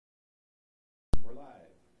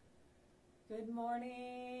Good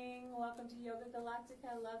morning. Welcome to Yoga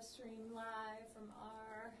Galactica Love Stream Live from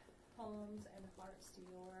our homes and hearts to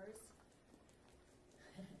yours.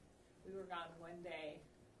 We were gone one day,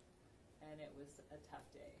 and it was a tough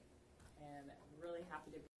day. And I'm really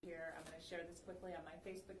happy to be here. I'm going to share this quickly on my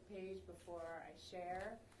Facebook page before I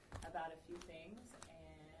share about a few things.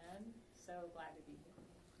 And so glad to be here.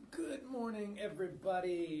 Good morning,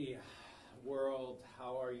 everybody. World,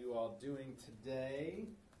 how are you all doing today?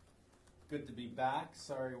 Good to be back.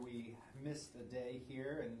 Sorry we missed a day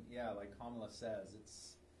here, and yeah, like Kamala says,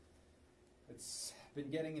 it's been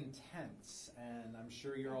getting intense, and I'm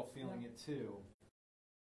sure you're all feeling it too.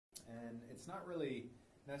 And it's not really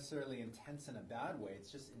necessarily intense in a bad way,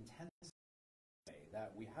 it's just intense in a way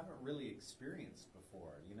that we haven't really experienced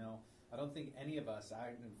before. You know, I don't think any of us,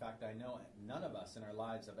 in fact I know none of us in our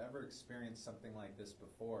lives have ever experienced something like this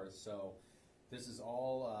before, so this is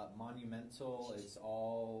all monumental, it's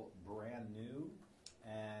all brand new,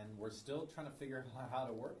 and we're still trying to figure out how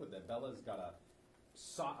to work with it. Bella's got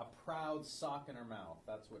a proud sock in her mouth.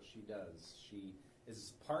 That's what she does. She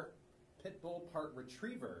is part pit bull, part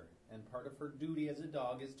retriever, and part of her duty as a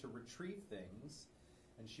dog is to retrieve things,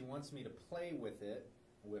 and she wants me to play with it,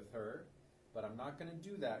 with her, but I'm not going to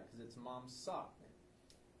do that because it's Mom's sock.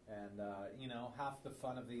 And, you know, half the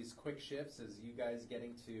fun of these quick shifts is you guys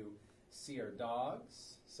getting to see our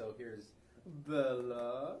dogs. So here's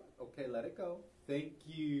Bella. Okay, let it go. Thank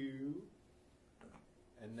you.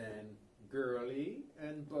 And then Girly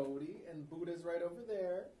and Bodhi, and Buddha's right over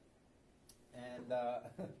there. And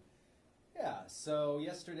yeah, so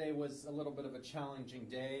yesterday was a little bit of a challenging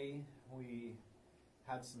day. We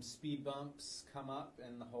had some speed bumps come up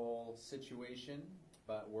in the whole situation,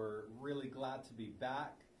 but we're really glad to be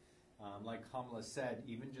back. Like Kamala said,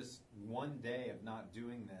 even just one day of not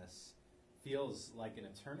doing this feels like an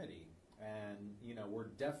eternity. And, you know, we're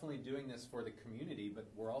definitely doing this for the community, but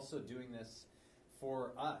we're also doing this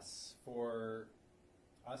for us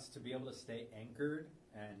to be able to stay anchored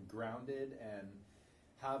and grounded and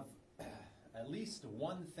have at least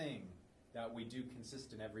one thing that we do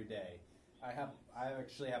consistent every day. I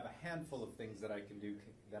actually have a handful of things that I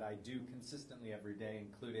do consistently every day,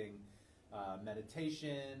 including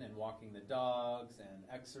meditation and walking the dogs and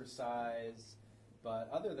exercise.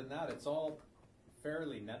 But other than that, it's all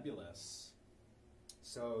fairly nebulous.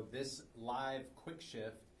 So this live quick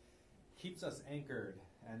shift keeps us anchored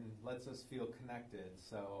and lets us feel connected.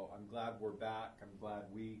 So I'm glad we're back. I'm glad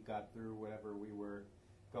we got through whatever we were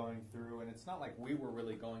going through. And it's not like we were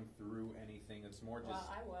really going through anything. It's more just...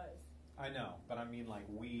 Well, I was. I know, but I mean like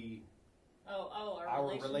we...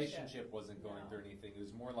 Our relationship wasn't going through anything. It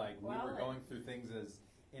was more like we were going through things as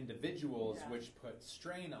individuals, which put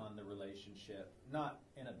strain on the relationship. Not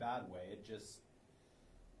in a bad way. It just,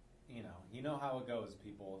 you know how it goes,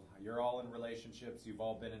 people. You're all in relationships. You've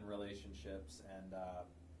all been in relationships, and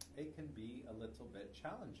it can be a little bit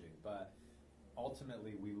challenging. But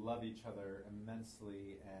ultimately, we love each other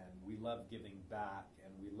immensely, and we love giving back,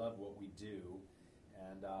 and we love what we do.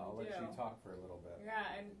 And I'll let you talk for a little bit.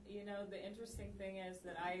 Yeah, and you know, the interesting thing is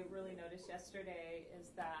that I really noticed yesterday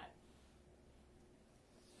is that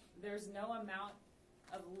there's no amount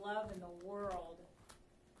of love in the world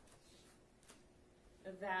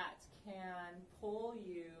that can pull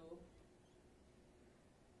you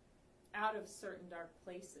out of certain dark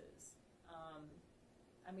places.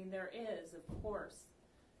 I mean, there is, of course,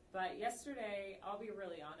 but yesterday, I'll be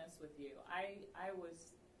really honest with you,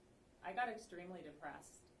 I got extremely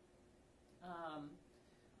depressed.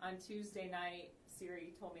 On Tuesday night,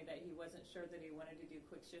 Siri told me that he wasn't sure that he wanted to do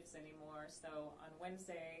quick shifts anymore. So on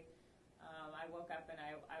Wednesday, I woke up and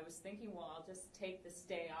I was thinking, well, I'll just take this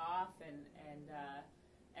day off and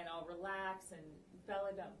I'll relax and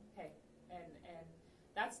Bella don't. Hey, and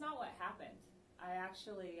that's not what happened. I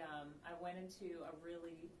actually I went into a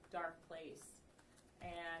really dark place,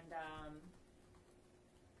 and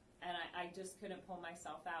I just couldn't pull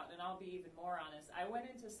myself out. And I'll be even more honest. I went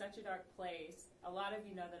into such a dark place. A lot of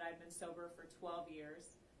you know that I've been sober for 12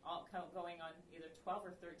 years, going on either 12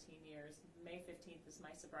 or 13 years. May 15th is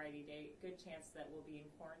my sobriety date. Good chance that we'll be in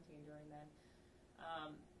quarantine during then.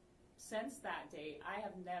 Since that date, I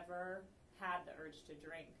have never had the urge to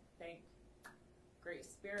drink. Thank Great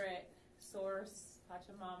Spirit, Source,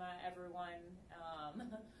 Pachamama, everyone.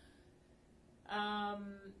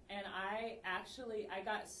 And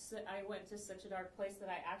I went to such a dark place that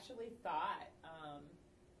I actually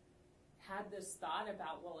had this thought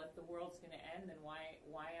about, well, if the world's going to end, then why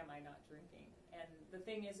am I not drinking? And the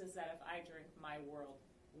thing is that if I drink, my world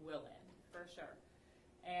will end, for sure.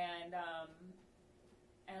 And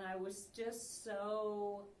I was just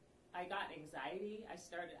so, I got anxiety. I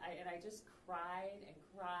just cried and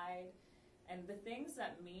cried. And the things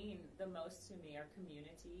that mean the most to me are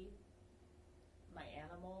community, my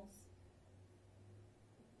animals,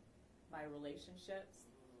 my relationships,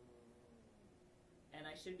 and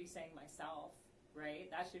I should be saying myself, right?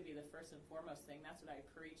 That should be the first and foremost thing. That's what I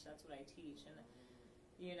preach. That's what I teach. And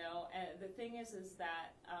and the thing is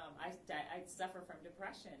that I suffer from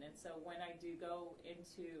depression, and so when I do go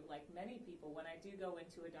into, like many people, when I do go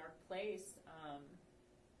into a dark place,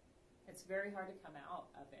 it's very hard to come out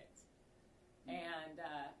of it. And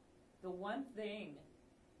the one thing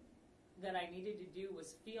that I needed to do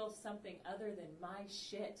was feel something other than my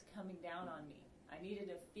shit coming down on me. I needed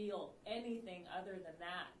to feel anything other than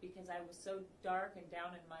that, because I was so dark and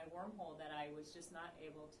down in my wormhole that I was just not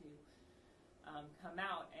able to come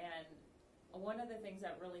out. And one of the things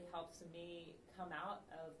that really helps me come out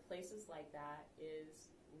of places like that is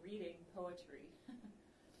reading poetry.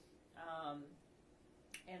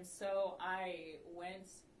 And so I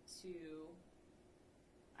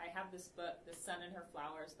have this book, The Sun and Her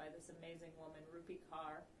Flowers, by this amazing woman, Rupi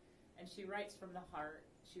Kaur, and she writes from the heart.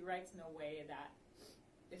 She writes in a way that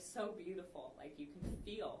is so beautiful, like you can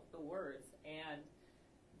feel the words. And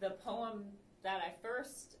the poem that I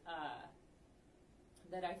first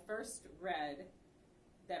read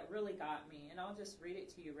that really got me, and I'll just read it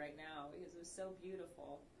to you right now because it was so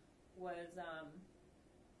beautiful, was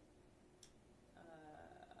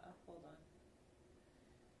hold on.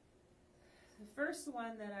 The first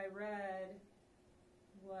one that I read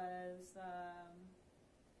was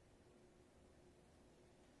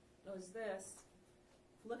this.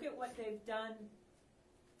 Look at what they've done.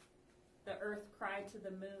 The earth cried to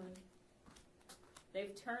the moon.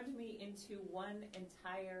 They've turned me into one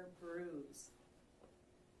entire bruise.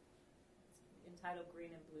 It's entitled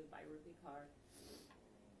Green and Blue by Rupi Kaur.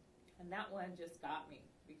 And that one just got me,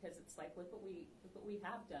 because it's like, look what we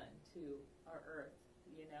have done to our earth,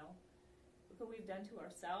 Look what we've done to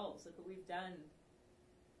ourselves. Look what we've done,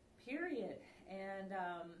 period. And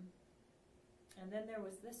then there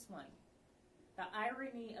was this one. The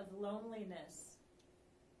irony of loneliness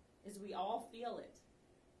is we all feel it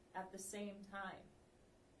at the same time.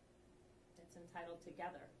 It's entitled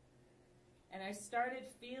Together. And I started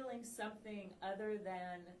feeling something other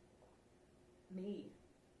than me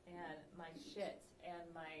and my shit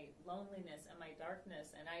and my loneliness and my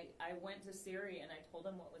darkness. And I went to Siri and I told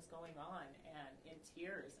him what was going on, and in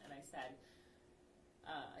tears, and I said,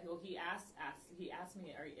 he asked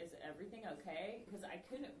me, is everything okay? Because I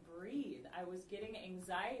couldn't breathe. I was getting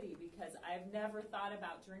anxiety because I've never thought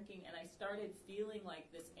about drinking, and I started feeling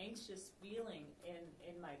like this anxious feeling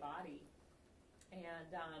in my body. And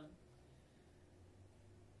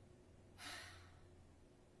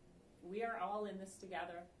we are all in this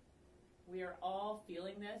together. We are all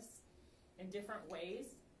feeling this in different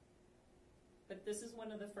ways, but this is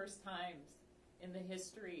one of the first times in the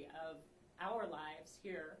history of our lives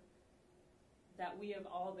here that we have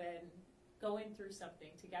all been going through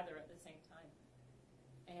something together at the same time.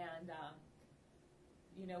 And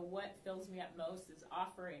what fills me up most is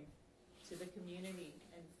offering to the community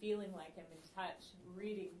and feeling like I'm in touch,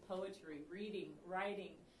 reading poetry,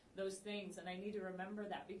 writing those things. And I need to remember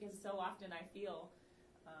that, because so often I feel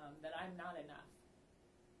that I'm not enough.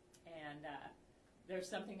 And there's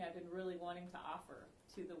something I've been really wanting to offer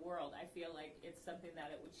to the world. I feel like it's something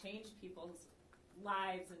that it would change people's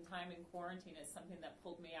lives in time in quarantine. It's something that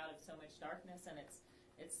pulled me out of so much darkness, and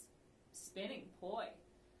it's spinning poi.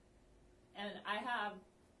 And I have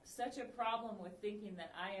such a problem with thinking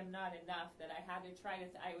that I am not enough, that I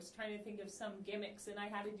was trying to think of some gimmicks, and I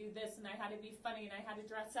had to do this, and I had to be funny, and I had to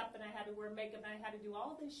dress up, and I had to wear makeup, and I had to do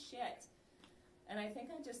all this shit. And I think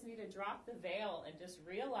I just need to drop the veil and just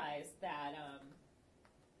realize that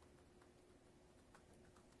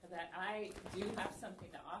that I do have something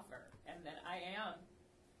to offer, and that I am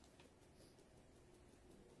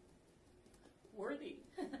worthy.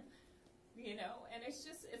 And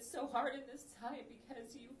it's so hard in this time,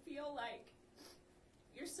 because you feel like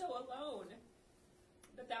you're so alone.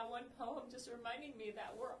 But that one poem just reminding me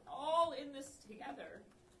that we're all in this together.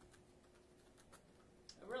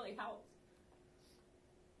 It really helped.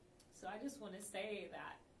 So I just want to say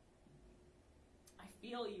that I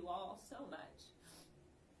feel you all so much.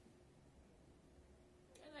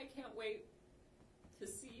 And I can't wait to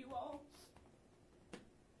see you all.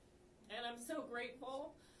 And I'm so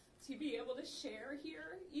grateful to be able to share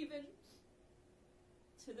here, even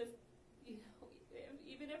to the,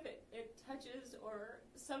 even if it touches, or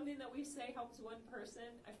something that we say helps one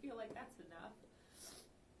person, I feel like that's enough.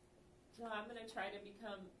 So I'm going to try to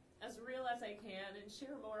become as real as I can and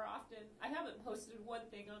share more often. I haven't posted one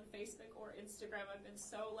thing on Facebook or Instagram. I've been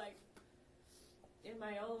so like in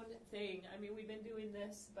my own thing. I mean, we've been doing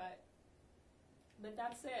this, but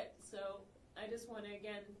that's it. So I just want to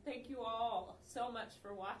again thank you all so much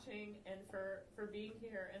for watching and for being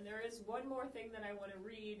here. And there is one more thing that I want to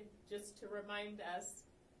read just to remind us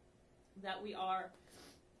that we are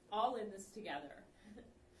all in this together.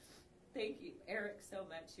 Thank you, Eric, so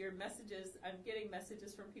much. Your messages, I'm getting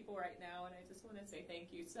messages from people right now, and I just want to say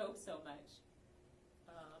thank you so much.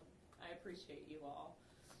 I appreciate you all.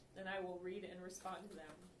 And I will read and respond to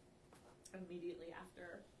them immediately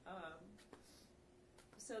after.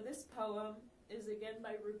 So this poem is again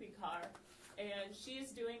by Rupi Kaur, and she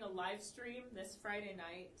is doing a live stream this Friday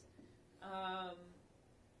night.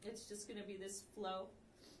 It's just going to be this flow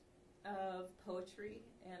of poetry,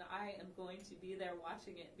 and I am going to be there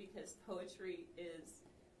watching it because poetry is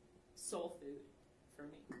soul food for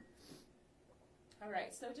me. All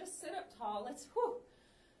right, so just sit up tall. Let's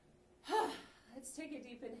take a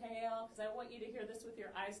deep inhale, because I want you to hear this with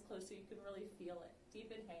your eyes closed so you can really feel it.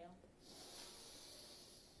 Deep inhale.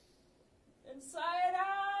 Inside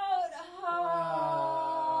out.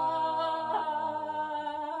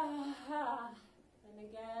 And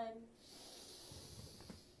again.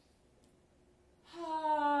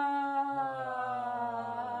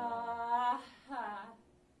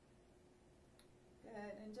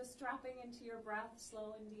 Good. And just dropping into your breath,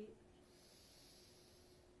 slow and deep.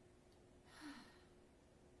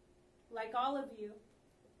 Like all of you,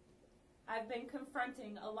 I've been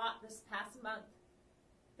confronting a lot this past month.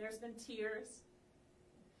 There's been tears.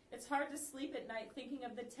 It's hard to sleep at night thinking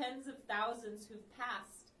of the tens of thousands who've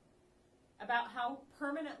passed, about how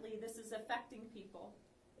permanently this is affecting people.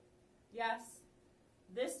 Yes,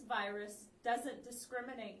 this virus doesn't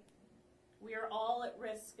discriminate. We are all at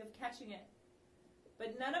risk of catching it.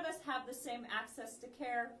 But none of us have the same access to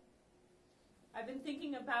care. I've been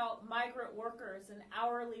thinking about migrant workers and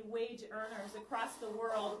hourly wage earners across the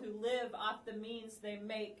world who live off the means they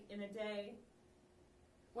make in a day.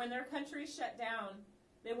 When their countries shut down,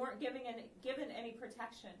 they weren't given any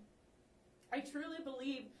protection. I truly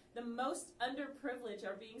believe the most underprivileged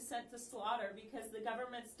are being sent to slaughter because the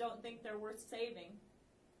governments don't think they're worth saving.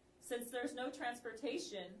 Since there's no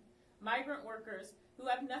transportation, migrant workers who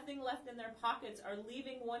have nothing left in their pockets are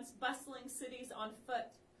leaving once bustling cities on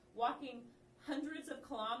foot, walking hundreds of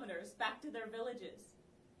kilometers back to their villages.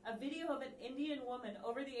 A video of an Indian woman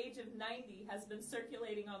over the age of 90 has been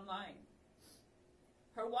circulating online.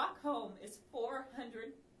 Her walk home is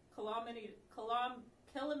 400 kilometers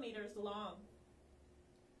long.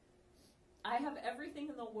 I have everything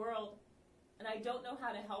in the world, and I don't know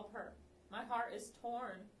how to help her. My heart is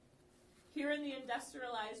torn. Here in the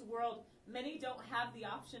industrialized world, many don't have the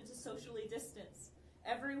option to socially distance.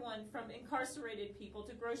 Everyone from incarcerated people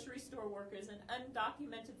to grocery store workers and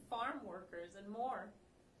undocumented farm workers and more.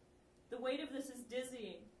 The weight of this is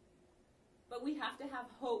dizzying. But we have to have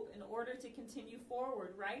hope in order to continue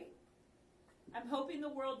forward, right? I'm hoping the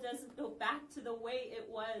world doesn't go back to the way it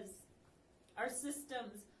was. Our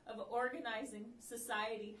systems of organizing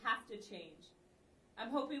society have to change. I'm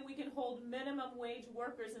hoping we can hold minimum wage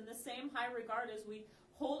workers in the same high regard as we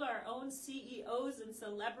hold our own CEOs and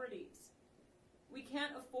celebrities. We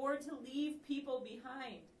can't afford to leave people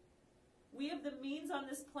behind. We have the means on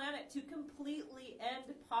this planet to completely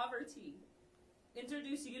end poverty,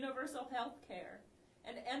 introduce universal health care,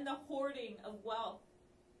 and end the hoarding of wealth.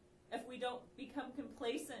 If we don't become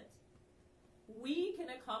complacent, we can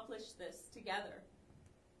accomplish this together.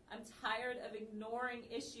 I'm tired of ignoring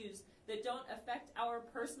issues that don't affect our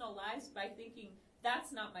personal lives by thinking,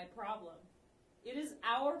 that's not my problem. It is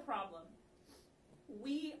our problem.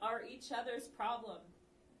 We are each other's problem.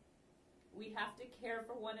 We have to care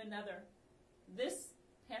for one another. This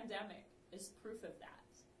pandemic is proof of that.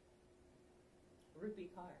 Rupi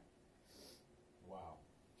Kaur. Wow.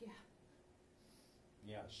 Yeah.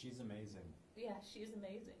 Yeah, she's amazing. Yeah, she's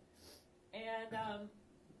amazing. And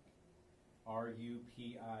Rupicaur,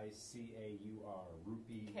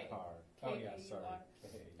 Rupi K. Kaur. K-A-U-R. Oh yeah, sorry.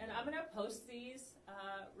 And I'm going to post these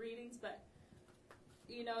readings, but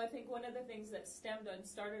you know, I think one of the things that stemmed and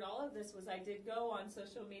started all of this was I did go on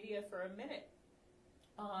social media for a minute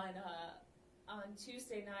on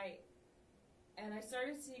Tuesday night, and I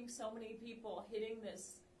started seeing so many people hitting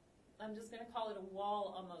this, I'm just going to call it a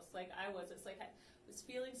wall almost, like I was. It's like I was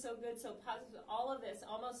feeling so good, so positive, all of this,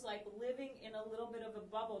 almost like living in a little bit of a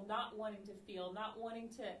bubble, not wanting to feel, not wanting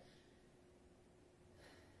to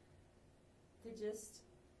just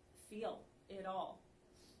feel it all.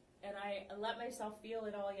 And I let myself feel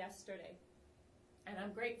it all yesterday. And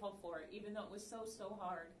I'm grateful for it, even though it was so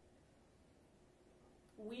hard.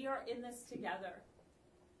 we are in this together.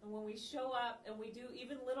 And when we show up and we do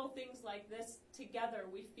even little things like this together,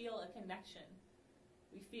 we feel a connection.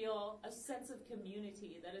 We feel a sense of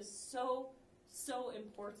community that is so, so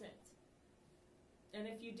important. And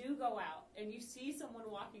if you do go out and you see someone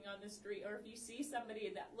walking on the street, or if you see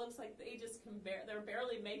somebody that looks like they just they're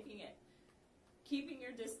barely making it, keeping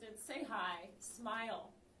your distance, say hi,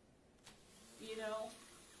 smile. You know,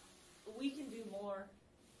 we can do more.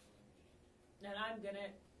 And I'm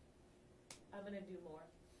gonna do more.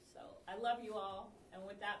 So I love you all. And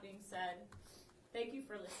with that being said, thank you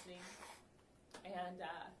for listening. And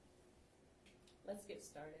let's get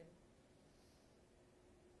started.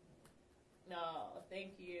 No,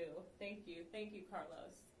 thank you,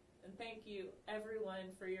 Carlos. And thank you,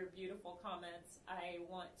 everyone, for your beautiful comments. I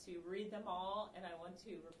want to read them all, and I want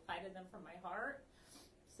to reply to them from my heart.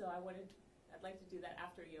 So I'd like to do that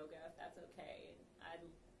after yoga, if that's okay. I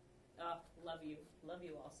love you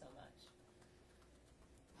all so much.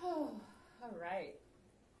 Oh, all right.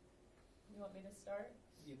 You want me to start?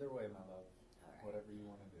 Either way, my love. All right. Whatever you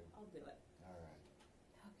want to do. I'll do it. All right.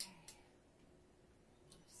 Okay.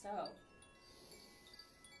 So,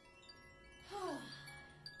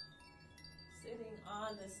 sitting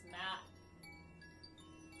on this mat,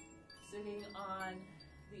 sitting on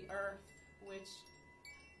the earth, which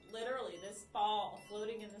literally this ball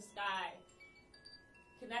floating in the sky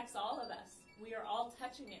connects all of us. We are all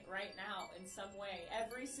touching it right now in some way.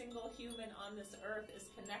 Every single human on this earth is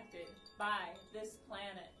connected by this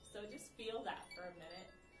planet. So just feel that for a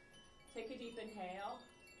minute. Take a deep inhale.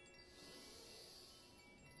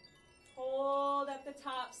 Hold at the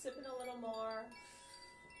top, sipping a little more.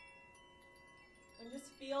 And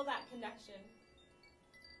just feel that connection.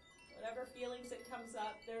 Whatever feelings it comes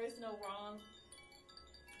up, there is no wrong.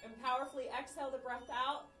 And powerfully exhale the breath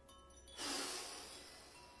out.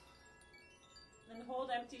 And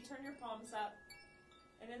hold empty, turn your palms up.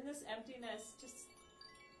 And in this emptiness, just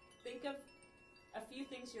think of a few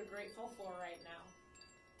things you're grateful for right now.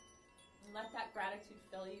 And let that gratitude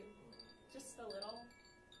fill you. Just a little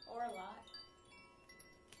or a lot.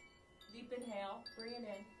 Deep inhale, breathe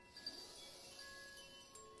in.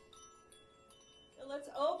 And let's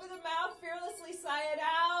open the mouth, fearlessly sigh it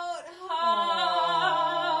out.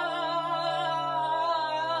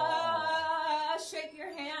 Shake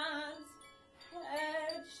your hands.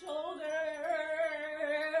 Head, shoulders,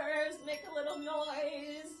 make a little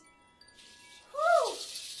noise. Woo!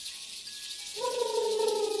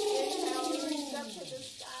 Inhale, reach up to the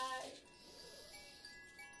sky.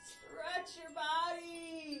 Stretch your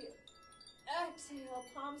body. Exhale,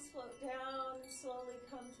 palms float down and slowly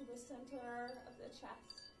come to the center of the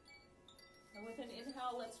chest. And with an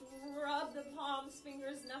inhale, let's rub the palms,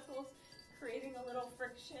 fingers, knuckles, creating a little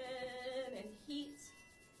friction and heat.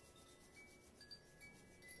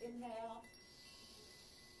 Inhale.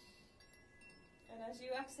 And as you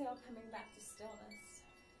exhale, coming back to stillness.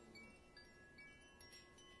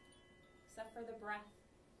 Except for the breath.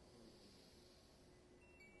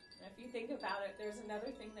 And if you think about it, there's another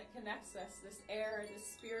thing that connects us, this air, this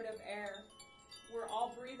spirit of air. We're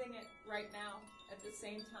all breathing it right now at the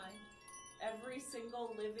same time. Every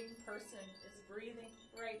single living person is breathing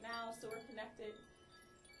right now, so we're connected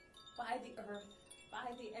by the earth,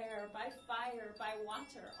 by the air, by fire, by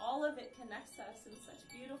water. All of it connects us in such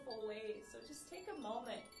beautiful ways. So just take a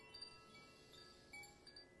moment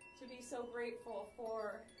to be so grateful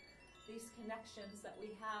for these connections that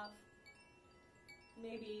we have.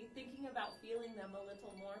 Maybe thinking about feeling them a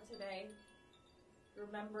little more today.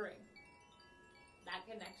 Remembering that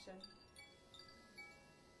connection.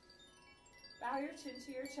 Bow your chin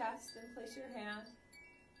to your chest and place your hand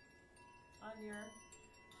on your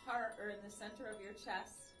heart, or in the center of your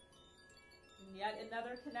chest. And yet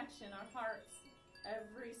another connection, our hearts.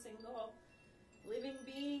 Every single living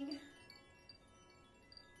being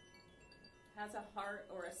has a heart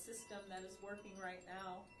or a system that is working right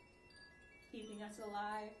now, keeping us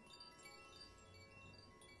alive.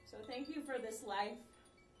 So thank you for this life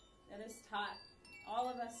that has taught all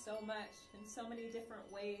of us so much in so many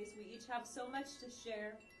different ways. We each have so much to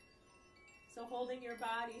share. So holding your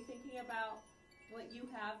body, thinking about what you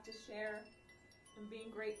have to share, and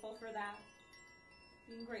being grateful for that.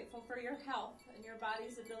 Being grateful for your health and your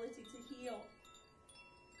body's ability to heal.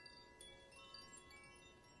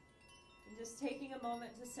 And just taking a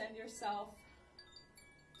moment to send yourself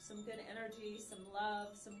some good energy, some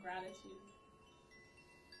love, some gratitude.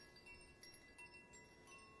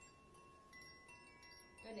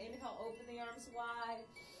 And inhale, open the arms wide.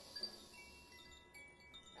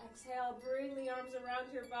 Exhale, bring the arms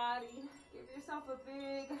around your body. Give yourself a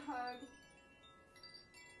big hug.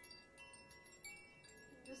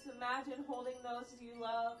 Just imagine holding those you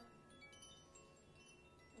love.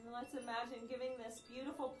 And let's imagine giving this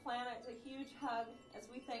beautiful planet a huge hug as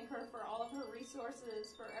we thank her for all of her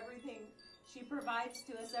resources, for everything she provides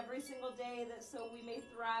to us every single day, that so we may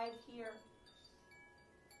thrive here.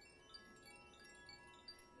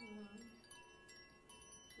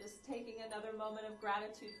 Just taking another moment of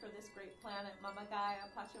gratitude for this great planet. Mama Gaia,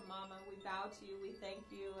 Pachamama, we bow to you, we thank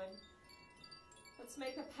you, and let's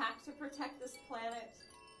make a pact to protect this planet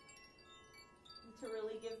and to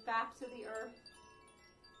really give back to the earth.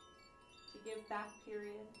 To give back,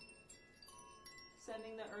 period.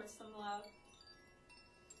 Sending the earth some love.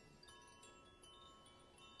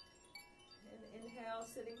 And inhale,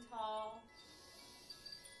 sitting tall.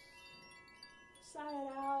 Sigh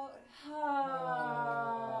it out.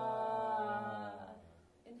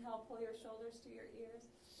 Inhale, pull your shoulders to your ears.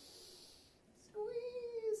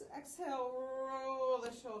 Squeeze. Exhale, roll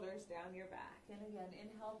the shoulders down your back. And again,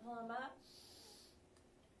 inhale, pull them up.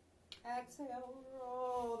 Exhale,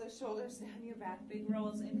 roll the shoulders down your back. Big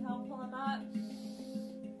rolls. Inhale, pull them up.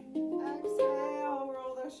 Exhale,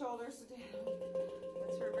 roll the shoulders down.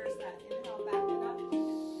 Let's reverse that. Inhale, back and up.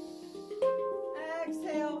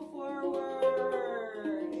 Exhale,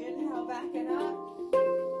 forward. Inhale, back and up.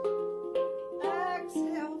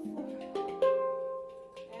 Exhale, forward.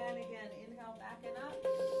 And again, inhale, back and up.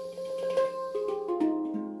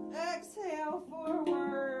 Exhale,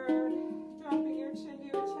 forward. Dropping your chin to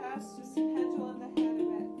your chest, just pendulum the head of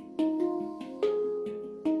it.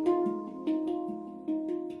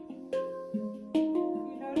 If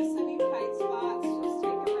you notice any tight spots, just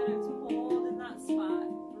take a minute to hold in that spot.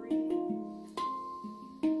 Breathe.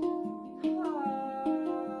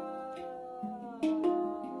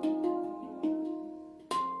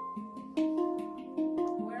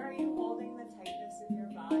 Where are you holding the tightness in your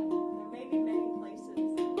body? There may be many places.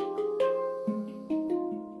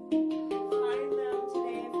 Find them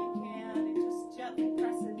today if you can, and just gently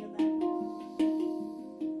press into them.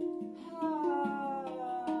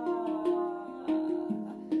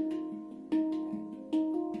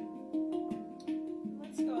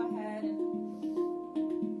 Let's go ahead and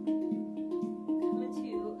come into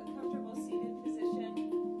a comfortable seated position.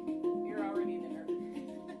 You're already there.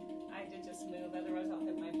 I did just move, otherwise I'll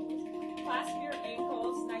hit my balls. Clasp your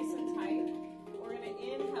ankles nice and tight. We're going to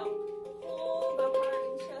inhale. Pull the heart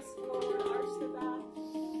and chest forward, arch the back.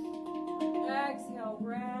 Exhale,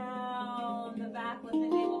 round the back with the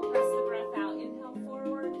navel, press the breath out. Inhale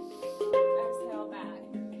forward, exhale back.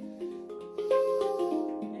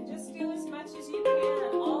 And just do as much as you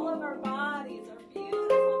can. All of our bodies, our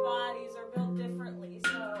beautiful bodies, are built differently.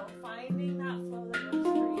 So finding that flow that works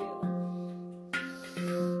for you.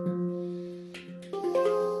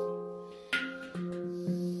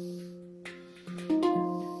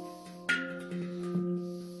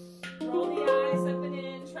 Roll the eyes up and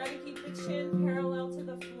in. Try to keep the chin parallel to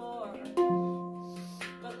the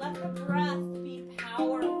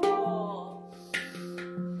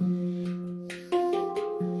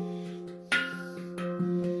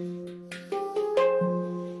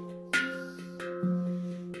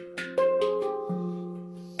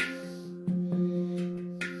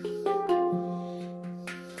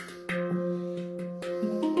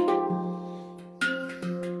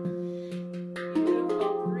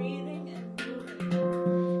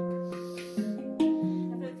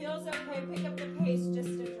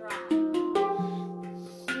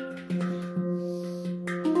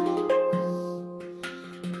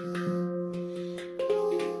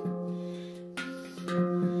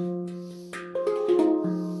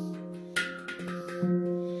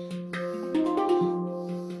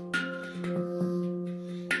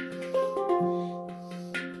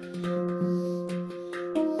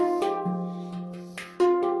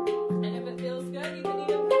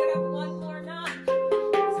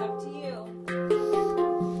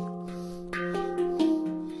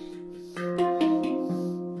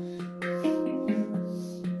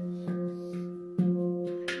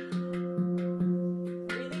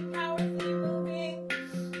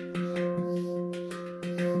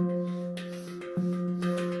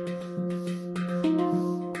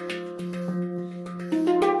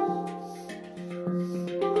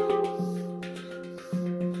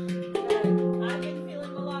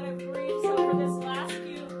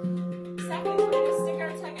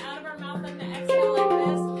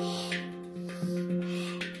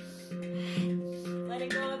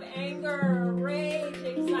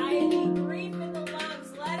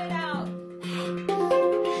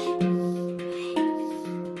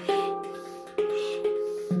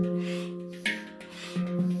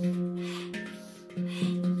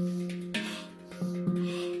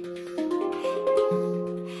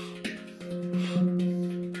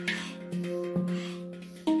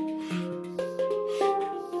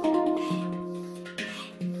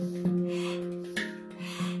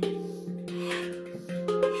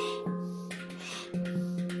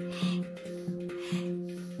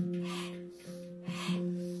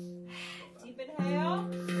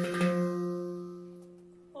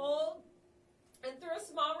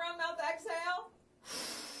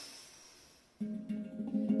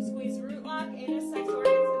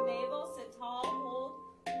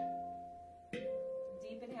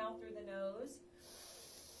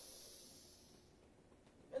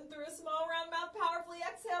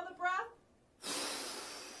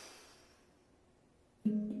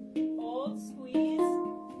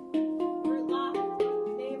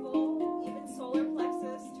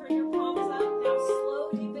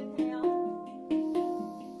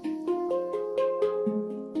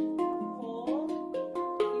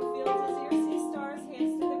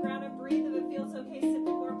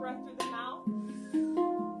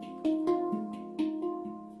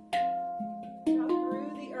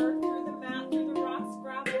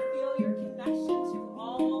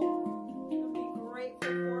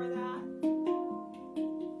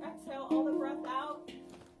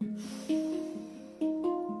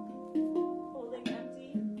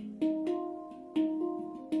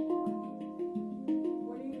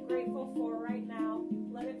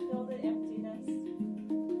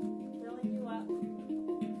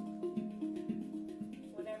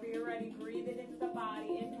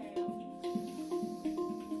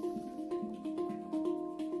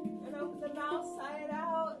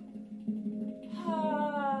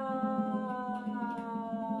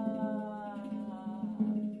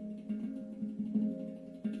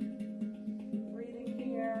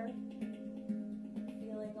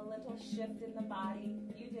the body.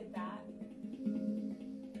 You did that.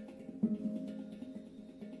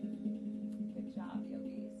 Good job,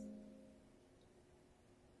 yogis.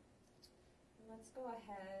 Let's go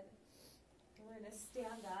ahead. We're going to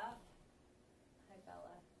stand up. Hi,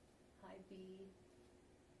 Bella. Hi, B.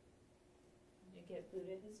 I'm going to get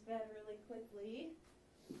Buddha his bed really quickly.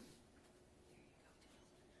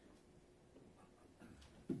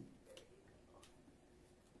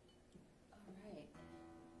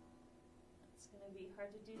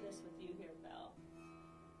 Hard to do this with you here, Belle.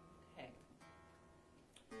 Okay.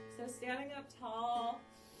 So standing up tall,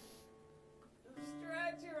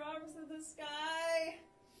 stretch your arms to the sky.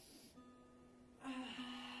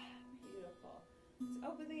 Beautiful. Let's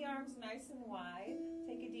open the arms nice and wide.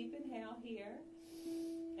 Take a deep inhale here.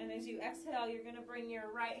 And as you exhale, you're going to bring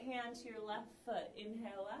your right hand to your left foot.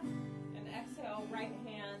 Inhale up. And exhale, right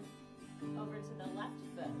hand over to the left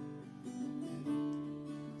foot.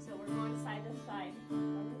 So we're going side to side.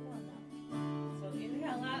 So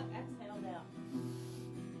inhale up, exhale down.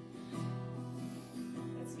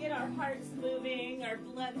 Let's get our hearts moving, our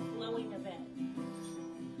blood flowing a bit.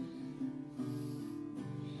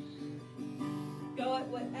 Go at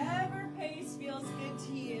whatever pace feels good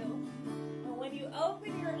to you. And when you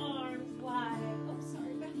open your arms wide, oh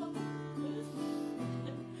sorry, Belle.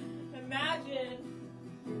 Imagine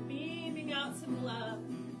you're beaming out some love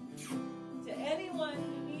to anyone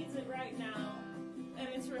who needs it right now, and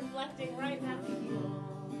it's reflecting right back at you.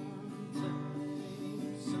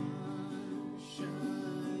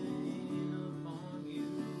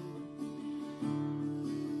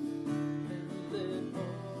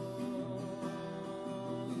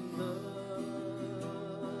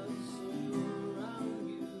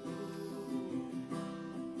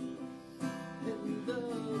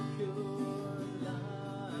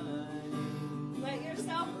 Let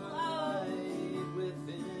yourself flow.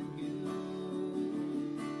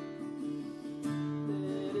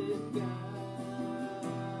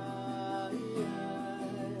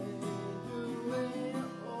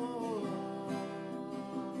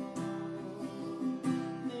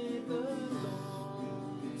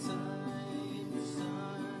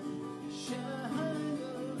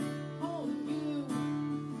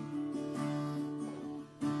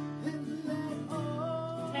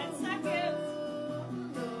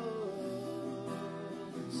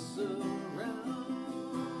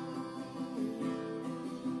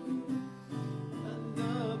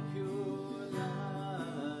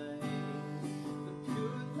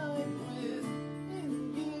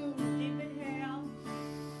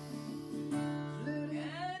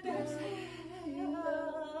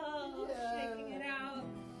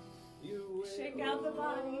 Out the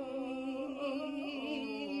body.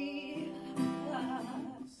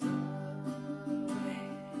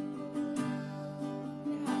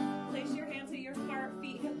 Place your hands at your heart,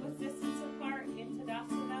 feet hip width distance apart into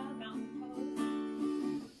Tadasana, mountain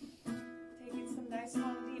pose. Taking some nice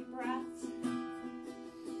long deep breaths.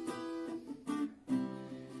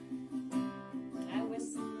 I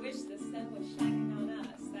wish the sun was shining on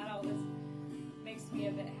us. That always makes me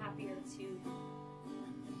a bit happier too.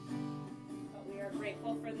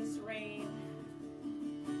 Grateful for this rain.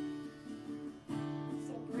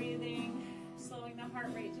 So breathing, slowing the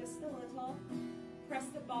heart rate just a little. Press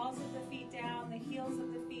the balls of the feet down, the heels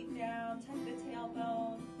of the feet down, tuck the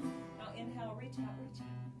tailbone. Now inhale, reach out, reach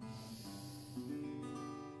out.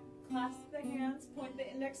 Clasp the hands, point the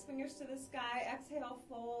index fingers to the sky. Exhale,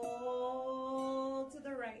 fold to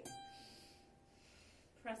the right.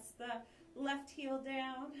 Press the left heel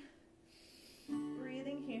down.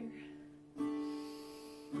 Breathing here.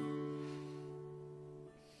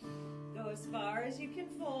 Go as far as you can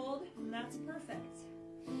fold, and that's perfect.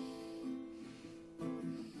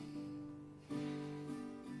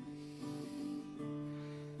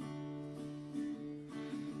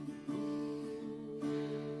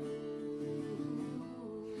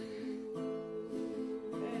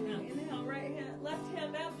 And now inhale, left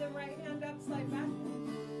hand up, then right hand up, slide back.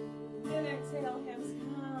 Then exhale, hands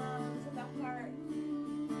come to the heart.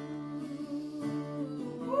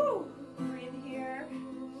 Woo! Breathe here.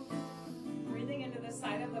 Breathing into the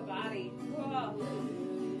side of the body. Whoa.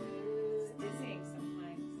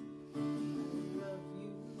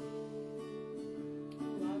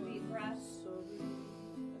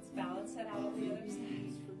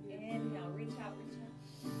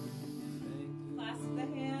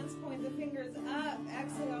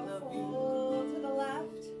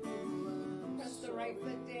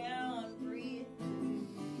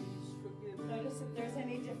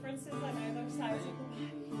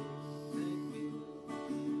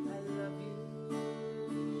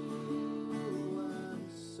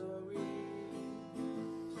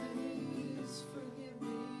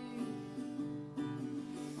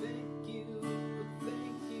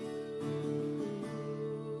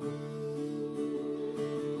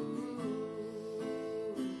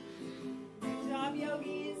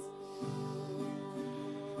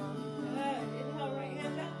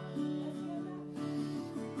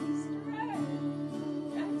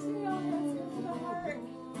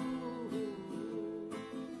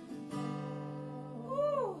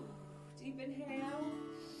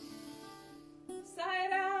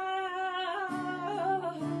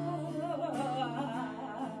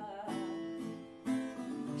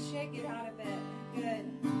 get out of it. Good.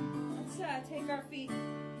 Let's take our feet a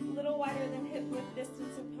little wider than hip width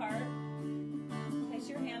distance apart. Place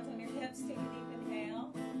your hands on your hips. Take a deep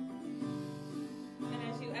inhale. And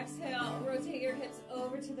as you exhale, rotate your hips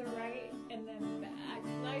over to the right and then back.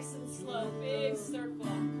 Nice and slow. Big circle.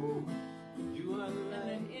 Woo. And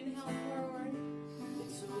then inhale forward.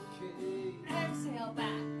 It's okay. Exhale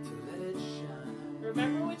back. To let it shine.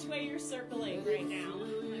 Remember which way you're circling right now.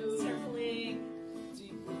 I'm circling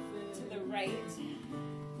to the right.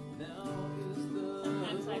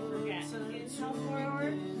 Sometimes I forget. Inhale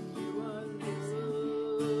forward.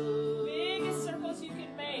 Exhale. Biggest circles you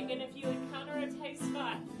can make. And if you encounter a tight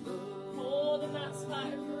spot, hold in that spot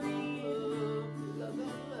and breathe.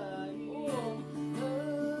 Ooh.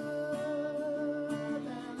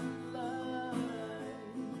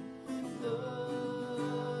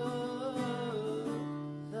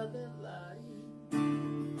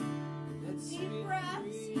 Deep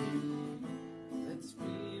breaths. Let's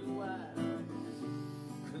be wild.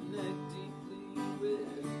 Connect deeply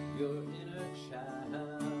with your inner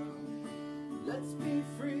child. Let's be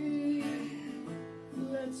free.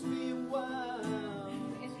 Let's be wild.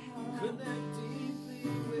 Inhale. Connect deeply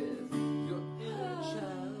with your inner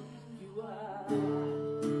child. You are.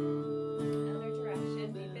 Another direction.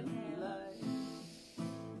 Deep inhale.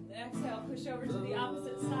 Exhale. Push over to the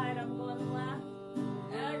opposite side. I'm going left.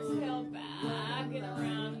 Exhale back and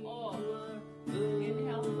around. Oh.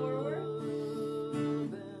 Inhale forward.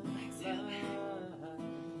 Exhale back.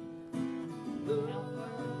 Inhale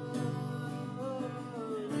forward.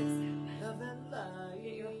 Exhale back.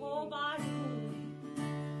 Get your whole body moving.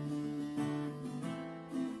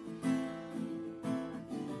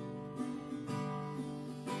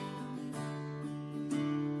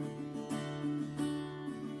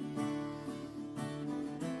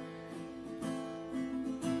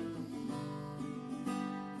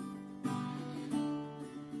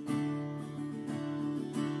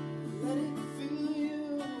 Let it feel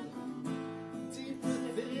you deep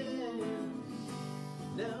within.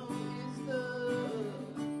 Now is the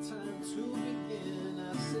time to begin. I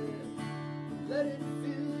said, let it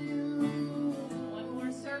feel you. One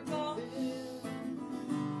more circle.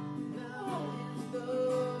 Now is the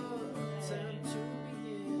time to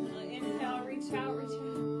begin. Inhale, reach out, reach out.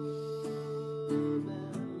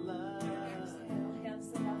 Exhale, hands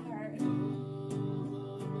to the heart.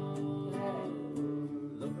 Good.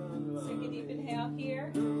 Take a deep inhale here.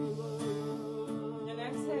 And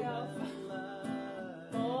exhale.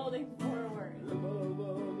 Folding forward.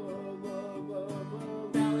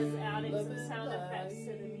 Bell is adding some sound effects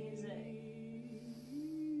to the music.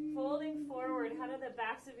 Folding forward. How do the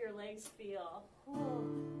backs of your legs feel? Whew.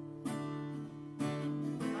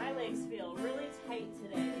 My legs feel really tight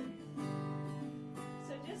today.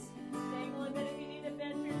 So just dangle a bit. If you need to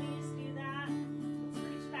bend your knees, do that. Let's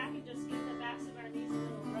reach back and just give the backs of our knees a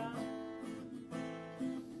little rub.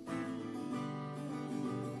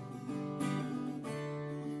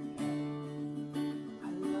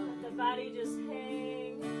 Let the body just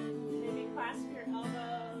hang. Maybe clasp your elbows.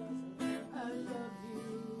 I love you.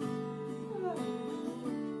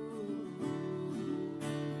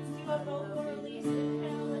 Let's do a vocal release.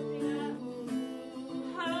 Inhale, lifting up.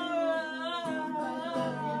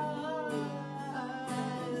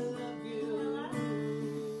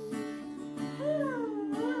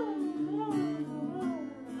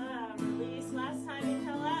 Release. Last time,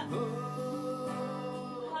 inhale up.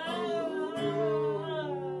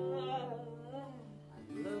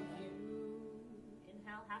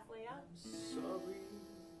 Inhale, halfway up. Sorry.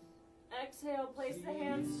 Exhale, place the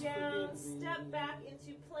hands down. Step back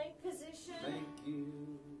into plank position. Thank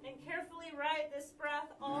you. And carefully ride this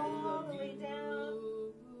breath all the way down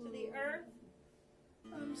to the earth.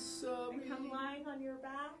 I'm sorry. And come lying on your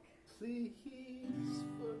back. Please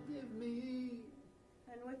forgive me.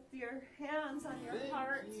 And with your hands on your Thank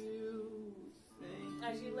heart, you. Thank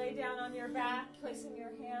as you lay down on your back, placing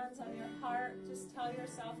your hands on your heart, just tell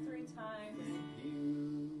yourself 3 times,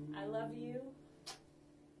 you. I love you.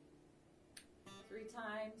 3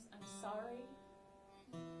 times, I'm sorry.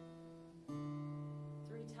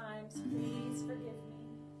 3 times, please forgive me.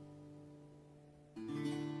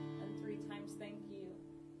 And 3 times, thank you.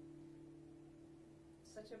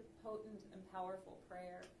 Such a potent and powerful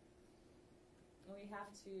prayer. And we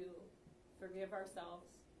have to forgive ourselves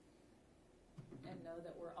and know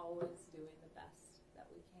that we're always doing the best that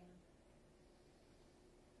we can.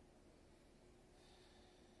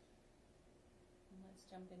 And let's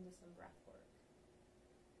jump into some breath work.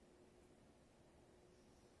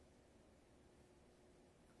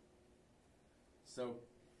 So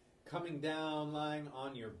Coming down, lying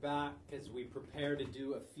on your back as we prepare to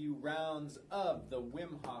do a few rounds of the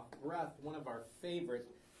Wim Hof breath, one of our favorite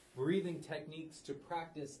breathing techniques to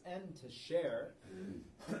practice and to share.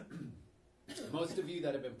 Most of you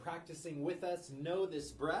that have been practicing with us know this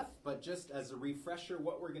breath, but just as a refresher,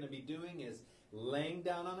 what we're going to be doing is laying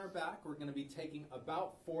down on our back. We're going to be taking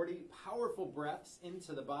about 40 powerful breaths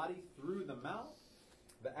into the body through the mouth.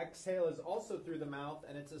 The exhale is also through the mouth,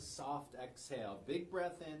 and it's a soft exhale. Big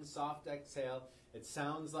breath in, soft exhale. It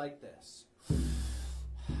sounds like this.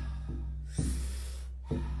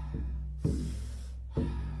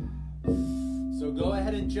 So go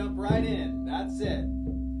ahead and jump right in. That's it.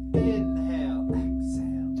 Inhale,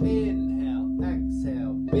 exhale, inhale,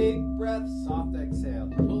 exhale. Big breath, soft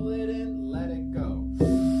exhale. Pull it in, let it go.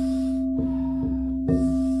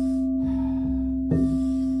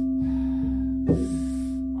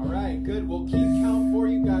 Good, we'll keep count for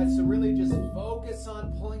you guys, so really just focus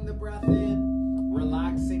on pulling the breath in,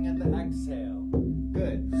 relaxing at the exhale.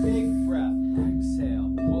 Good, big breath, exhale,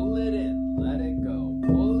 pull it in, let it go,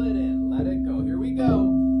 pull it in, let it go. Here we go.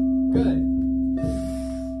 Good.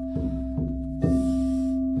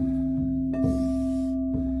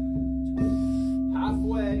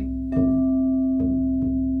 Halfway.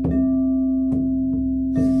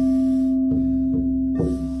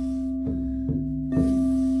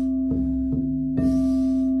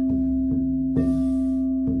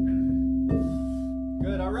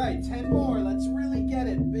 All right, 10 more. Let's really get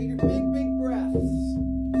it. Big breaths.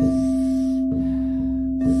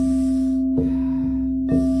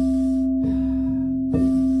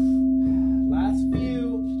 Last few.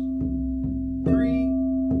 3,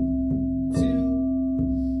 2,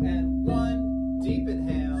 and 1. Deep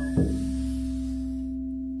inhale.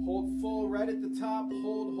 Hold full right at the top.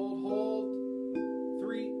 Hold, hold, hold.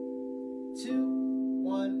 3, 2,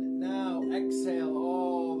 1. Now exhale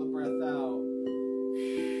all the breath out.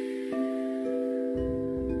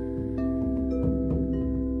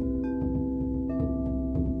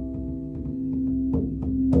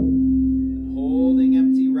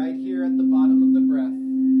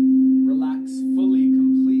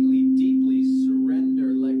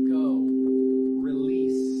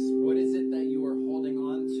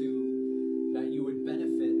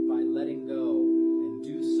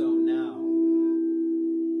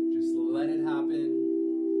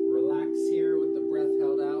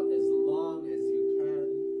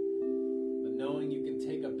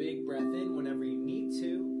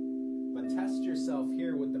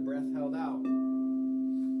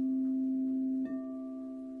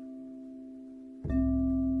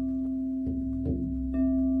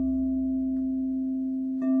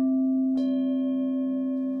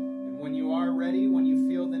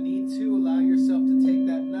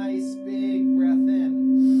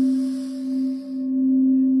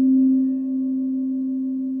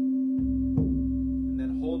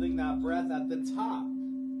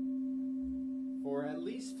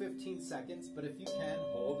 Seconds, but if you can,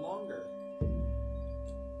 hold longer.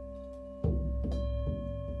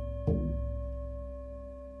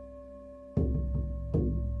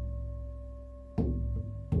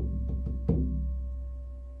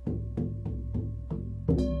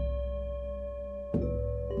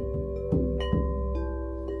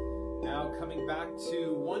 Now coming back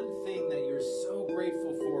to one thing that you're so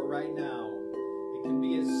grateful for right now. It can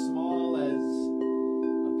be as small as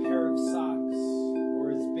a pair of socks,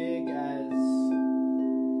 as big as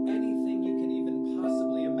anything you can even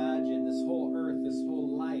possibly imagine. This whole earth, this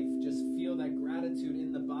whole life, just feel that gratitude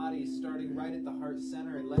in the body, starting right at the heart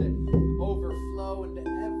center, and let it overflow into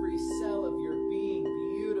every cell of your being.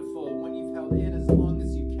 Beautiful. When you've held in as long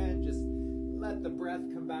as you can, just let the breath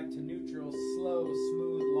come back to neutral, slow,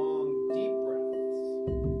 smooth, long, deep breaths.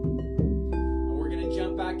 And we're going to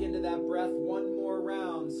jump back into that breath one more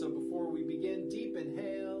round. So before we begin, deep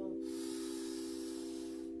inhale.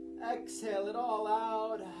 Exhale it all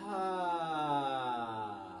out.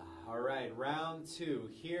 All right, round 2.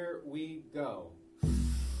 Here we go.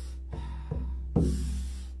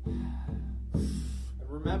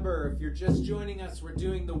 Remember, if you're just joining us, we're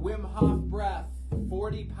doing the Wim Hof breath.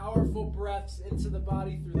 40 powerful breaths into the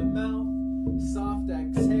body through the mouth. Soft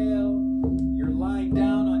exhale. You're lying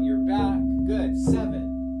down on your back. Good.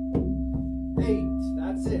 7, 8.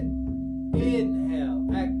 That's it. Inhale,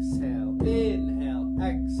 exhale, inhale,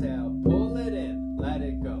 exhale. Pull it in, let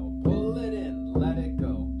it go. Pull it in, let it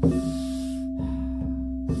go.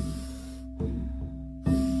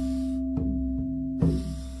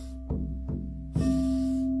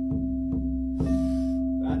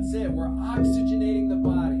 That's it. We're oxygenating the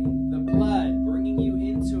body, the blood, bringing you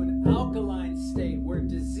into an alkaline state where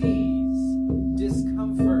disease,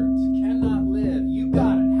 discomfort,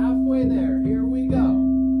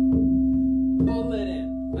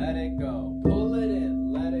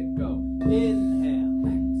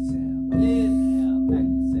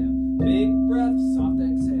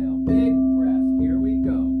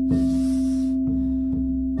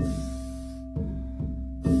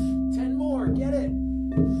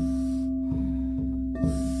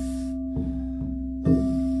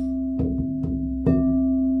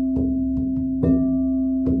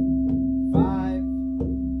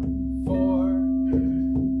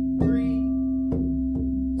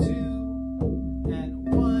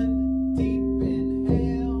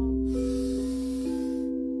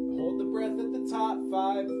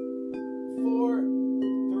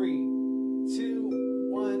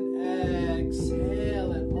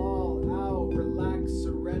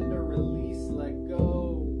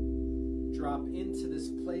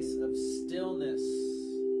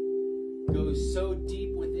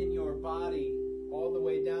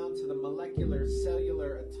 molecular,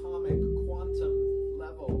 cellular, atomic, quantum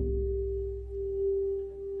level.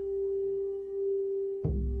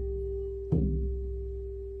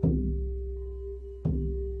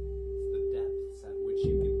 It's the depths at which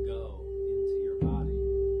you can go into your body.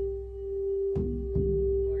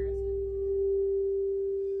 Where is it?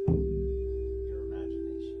 Your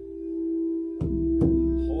imagination.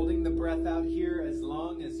 Holding the breath out here as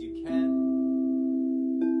long as you can.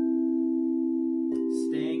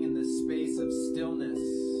 Staying in the space of stillness.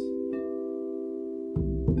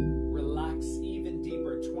 Relax even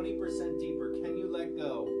deeper, 20% deeper. Can you let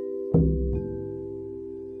go?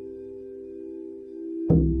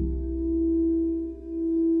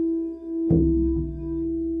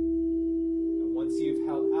 And once you've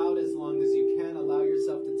held out as long as you can, allow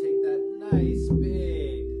yourself to take that nice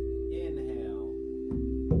big inhale.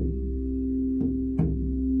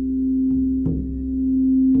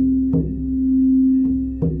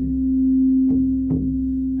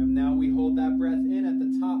 And now we hold that breath in at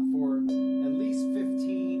the top for at least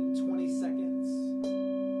 15, 20 seconds.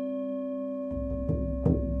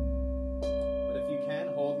 But if you can,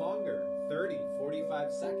 hold longer, 30,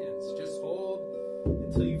 45 seconds. Just hold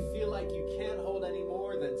until you feel like you can't hold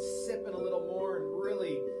anymore, then sip in a little more and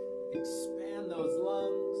really expand those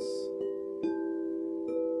lungs.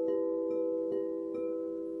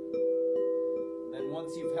 Then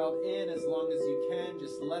once you've held in as long as you can,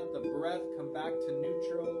 just let the breath come back to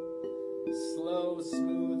neutral. Slow,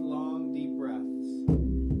 smooth, long, deep breaths.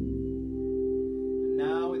 And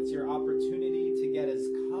now it's your opportunity to get as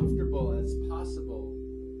comfortable as possible,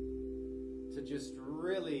 to just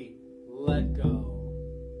really let go.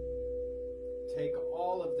 Take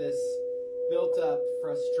all of this built up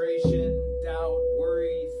frustration, doubt,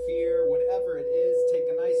 worry, fear, whatever it is, take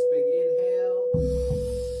a nice big inhale.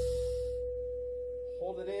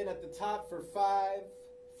 Hold it in at the top for 5,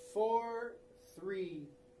 4, 3,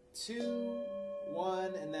 2,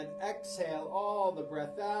 1, and then exhale all the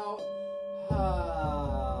breath out. And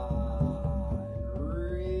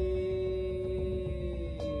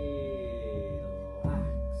relax.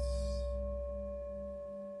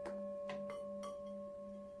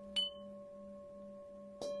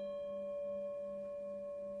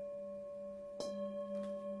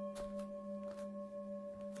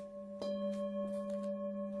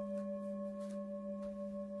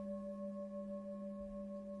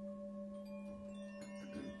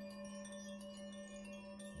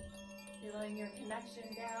 Feeling your connection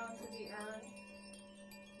down to the earth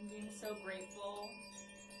and being so grateful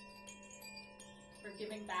for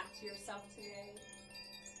giving back to yourself today.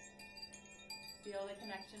 Feel the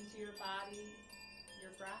connection to your body,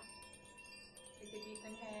 your breath. Take a deep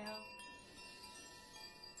inhale.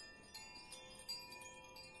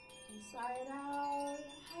 Inside out.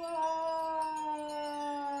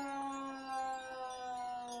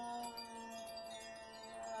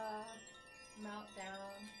 Melt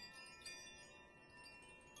down.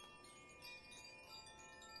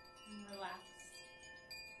 And relax.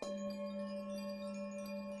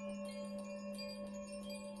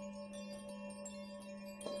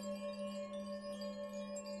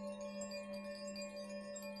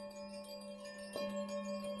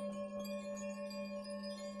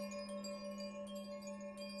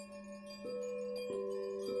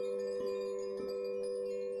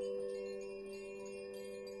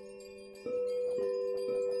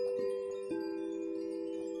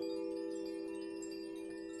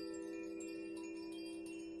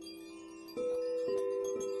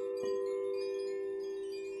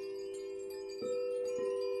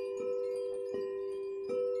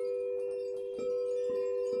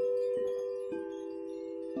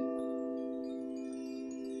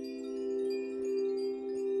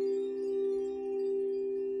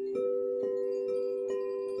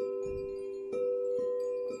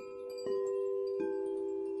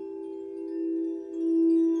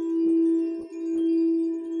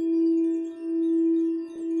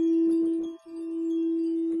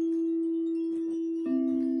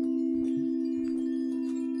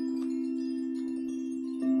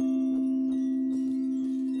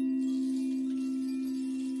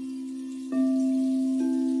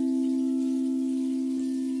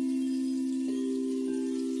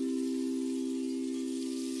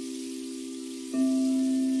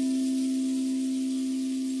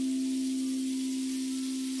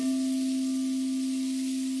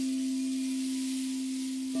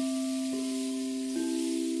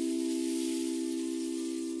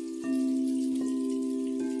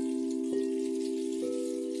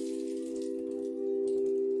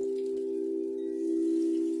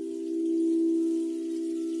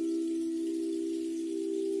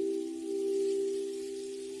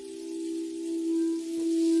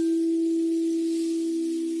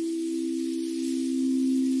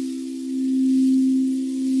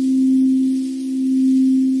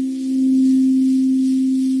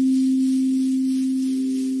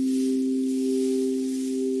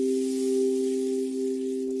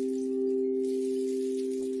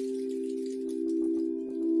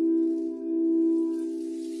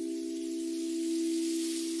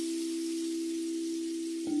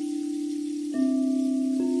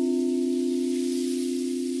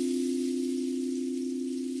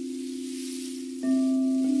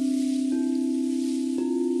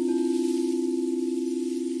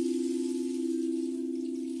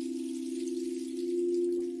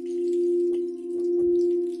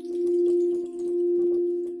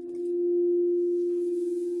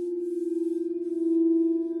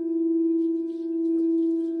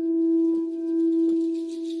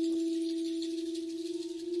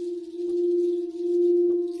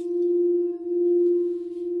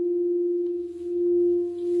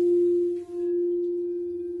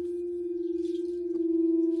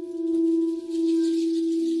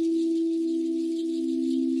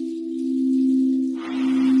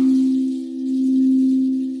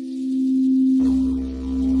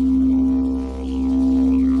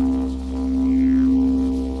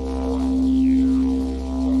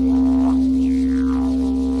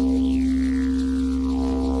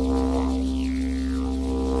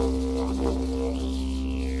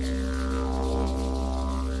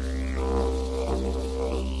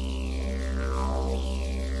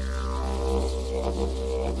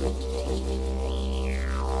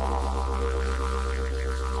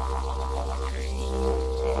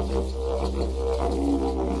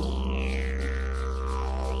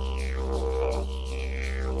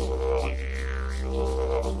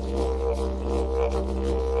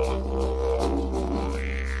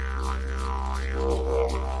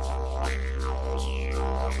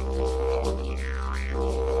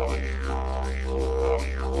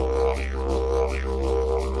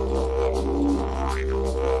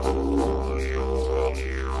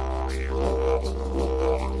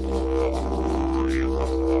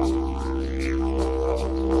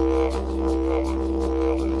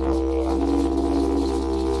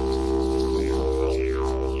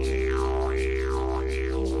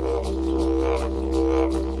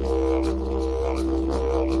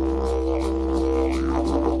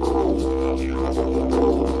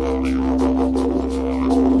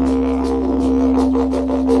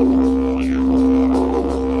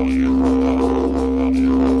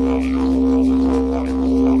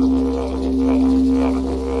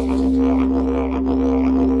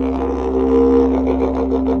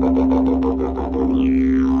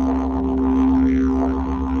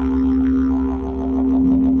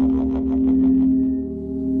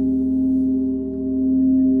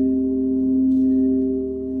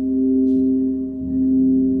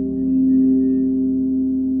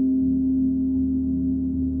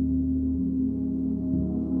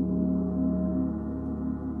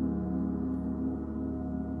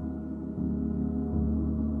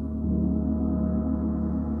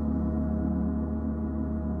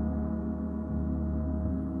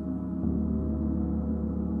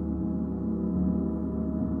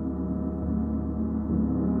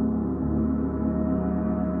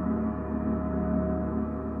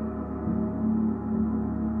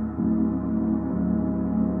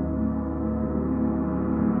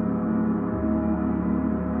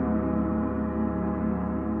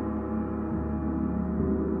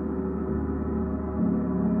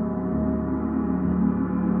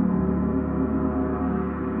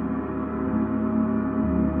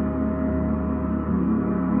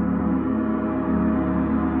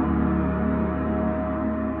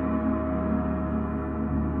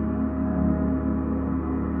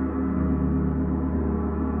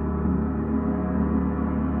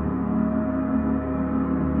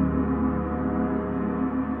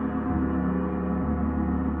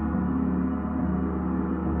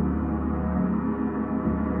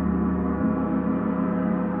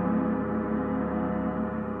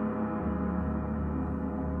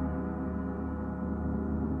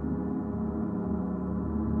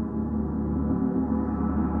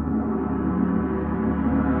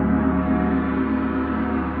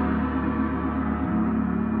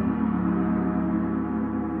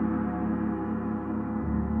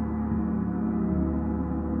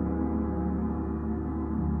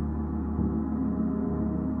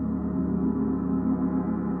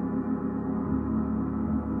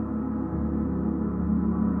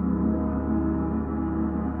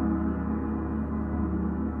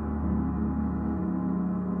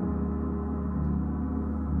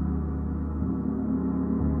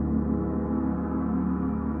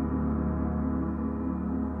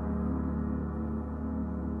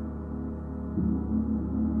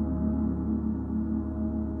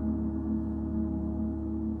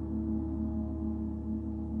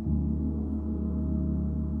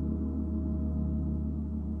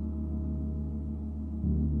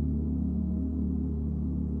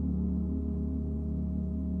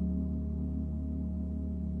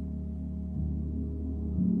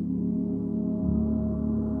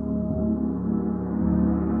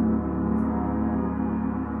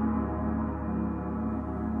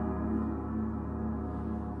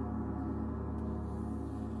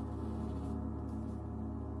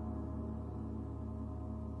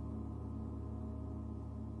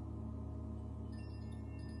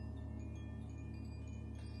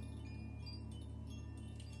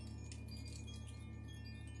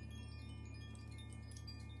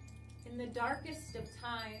 In the darkest of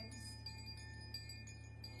times,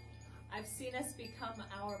 I've seen us become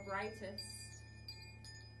our brightest,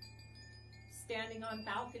 standing on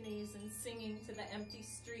balconies and singing to the empty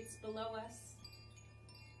streets below us.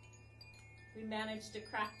 We managed to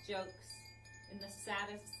crack jokes in the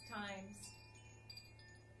saddest times,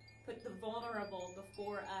 put the vulnerable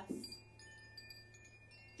before us,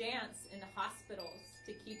 dance in hospitals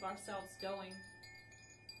to keep ourselves going,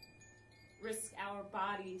 risk our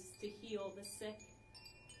bodies to heal the sick.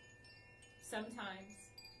 Sometimes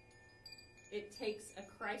it takes a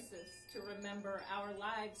crisis to remember our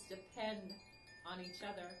lives depend on each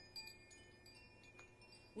other.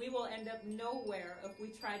 We will end up nowhere if we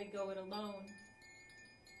try to go it alone.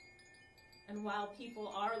 And while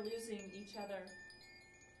people are losing each other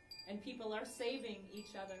And people are saving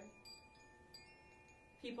each other.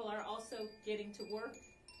 People are also getting to work.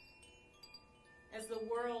 As the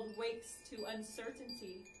world wakes to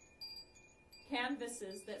uncertainty,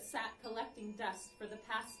 canvases that sat collecting dust for the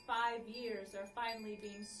past 5 years are finally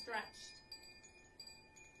being stretched.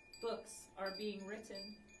 Books are being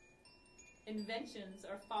written. Inventions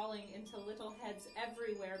are falling into little heads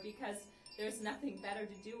everywhere because there's nothing better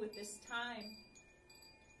to do with this time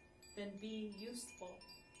than be useful.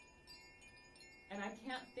 And I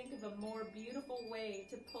can't think of a more beautiful way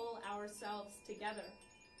to pull ourselves together.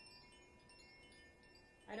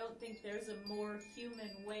 I don't think there's a more human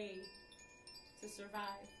way to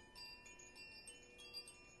survive.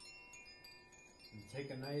 And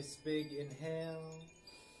take a nice big inhale.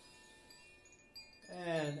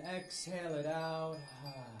 And exhale it out.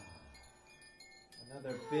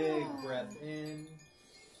 Another big breath in.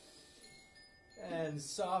 And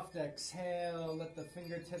soft exhale. Let the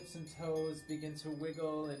fingertips and toes begin to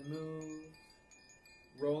wiggle and move.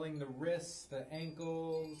 Rolling the wrists, the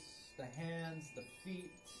ankles, the hands, the feet.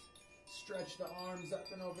 Stretch the arms up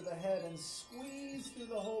and over the head and squeeze through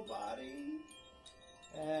the whole body.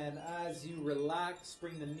 And as you relax,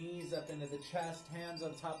 bring the knees up into the chest, hands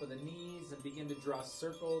on top of the knees, and begin to draw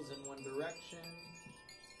circles in one direction.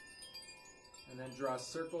 And then draw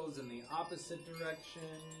circles in the opposite direction.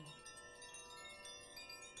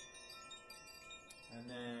 And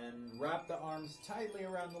then wrap the arms tightly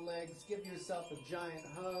around the legs. Give yourself a giant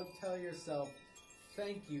hug. Tell yourself,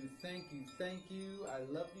 thank you, thank you, thank you. I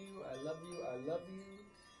love you, I love you, I love you.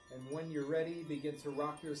 And when you're ready, begin to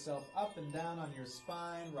rock yourself up and down on your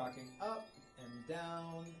spine, rocking up and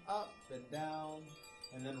down,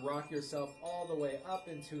 and then rock yourself all the way up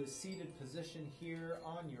into a seated position here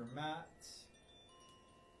on your mat.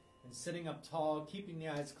 And sitting up tall, keeping the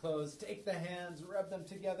eyes closed, take the hands, rub them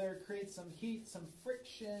together, create some heat, some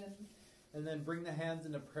friction, and then bring the hands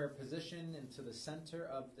into prayer position into the center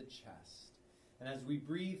of the chest. And as we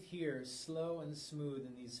breathe here, slow and smooth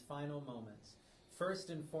in these final moments,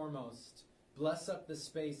 first and foremost, bless up the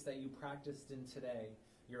space that you practiced in today.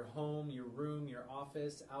 Your home, your room, your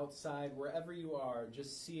office, outside, wherever you are,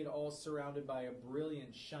 just see it all surrounded by a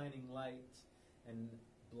brilliant, shining light and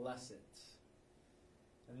bless it.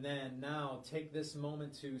 And then now take this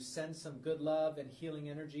moment to send some good love and healing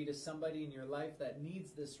energy to somebody in your life that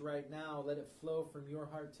needs this right now. Let it flow from your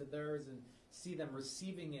heart to theirs and see them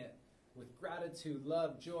receiving it with gratitude,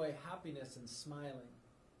 love, joy, happiness, and smiling.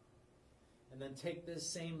 And then take this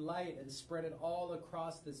same light and spread it all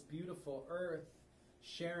across this beautiful earth,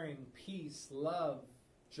 sharing peace, love,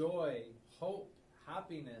 joy, hope,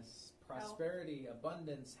 happiness, prosperity,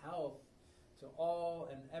 abundance, health to all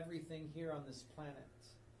and everything here on this planet.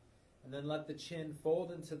 And then let the chin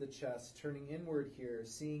fold into the chest, turning inward here,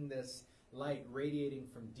 seeing this light radiating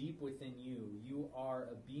from deep within you. You are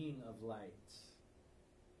a being of light.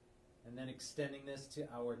 And then extending this to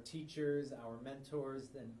our teachers, our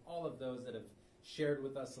mentors, and all of those that have shared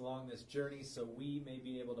with us along this journey so we may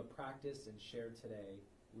be able to practice and share today.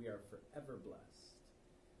 We are forever blessed.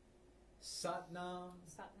 Satnam,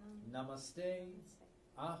 Namaste,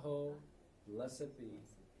 Aho, blessed be.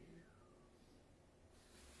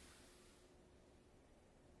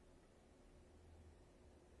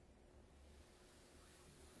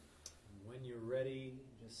 When you're ready,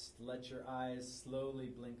 just let your eyes slowly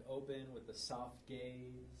blink open with a soft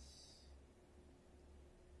gaze.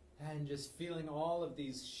 And just feeling all of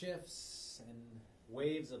these shifts and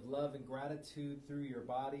waves of love and gratitude through your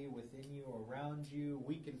body, within you, around you.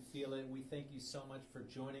 We can feel it. We thank you so much for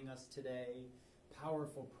joining us today.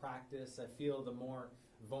 Powerful practice. I feel the more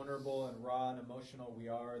vulnerable and raw and emotional we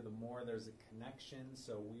are, the more there's a connection.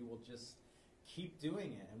 So we will just keep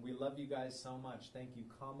doing it. And we love you guys so much. Thank you,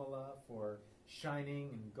 Kamala, for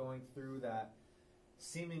shining and going through that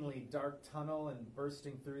seemingly dark tunnel and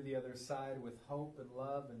bursting through the other side with hope and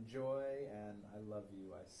love and joy. And I love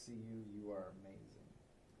you. I see you. You are amazing.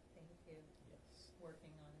 Thank you. Yes.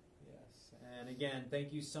 Working on it. Yes. And again,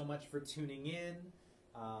 thank you so much for tuning in.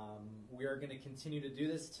 We are going to continue to do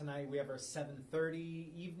this tonight. We have our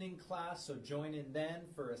 7:30 evening class, so join in then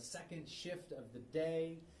for a second shift of the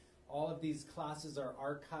day. All of these classes are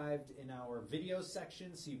archived in our video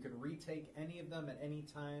section, so you can retake any of them at any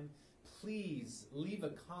time. Please leave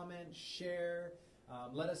a comment, share,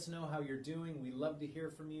 let us know how you're doing. We love to hear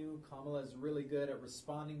from you. Kamala is really good at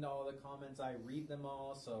responding to all the comments. I read them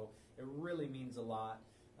all, so it really means a lot.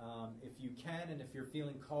 If you can, and if you're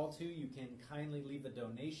feeling called to, you can kindly leave a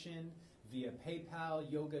donation via PayPal,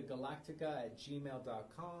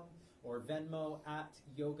 yogagalactica@gmail.com, or Venmo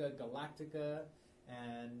 @yogagalactica.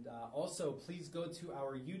 And also, please go to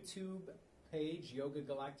our YouTube page, Yoga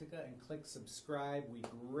Galactica, and click subscribe. We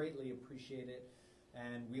greatly appreciate it.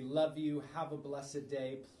 And we love you. Have a blessed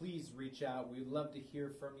day. Please reach out. We'd love to hear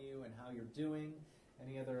from you and how you're doing.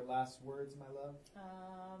 Any other last words, my love?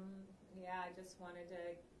 Yeah, I just wanted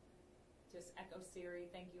to just echo Siri.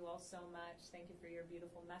 Thank you all so much. Thank you for your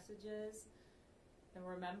beautiful messages. And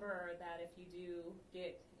remember that if you do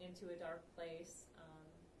get into a dark place,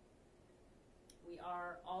 we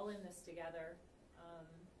are all in this together.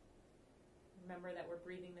 Remember that we're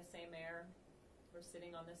breathing the same air. We're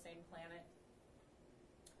sitting on the same planet.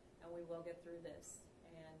 And we will get through this.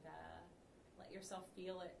 And let yourself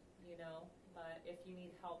feel it, you know. But if you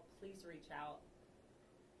need help, please reach out.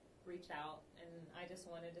 Reach out. And I just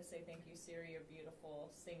wanted to say thank you, Siri. Your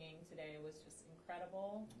beautiful singing today was just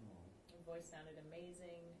incredible. Your voice sounded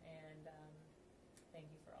amazing. And thank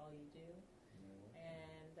you for all you do.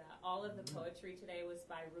 And all of the poetry today was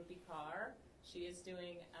by Rupi Kaur. She is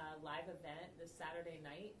doing a live event this Saturday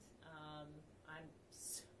night.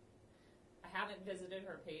 I haven't visited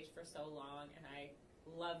her page for so long, and I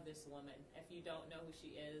love this woman. If you don't know who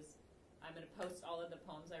she is, I'm going to post all of the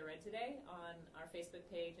poems I read today on our Facebook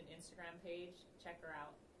page and Instagram page. Check her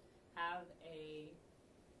out. Have a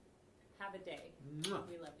day. Mwah.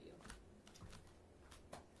 We love you.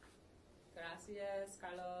 Gracias,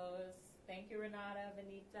 Carlos. Thank you, Renata,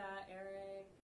 Vanita, Eric.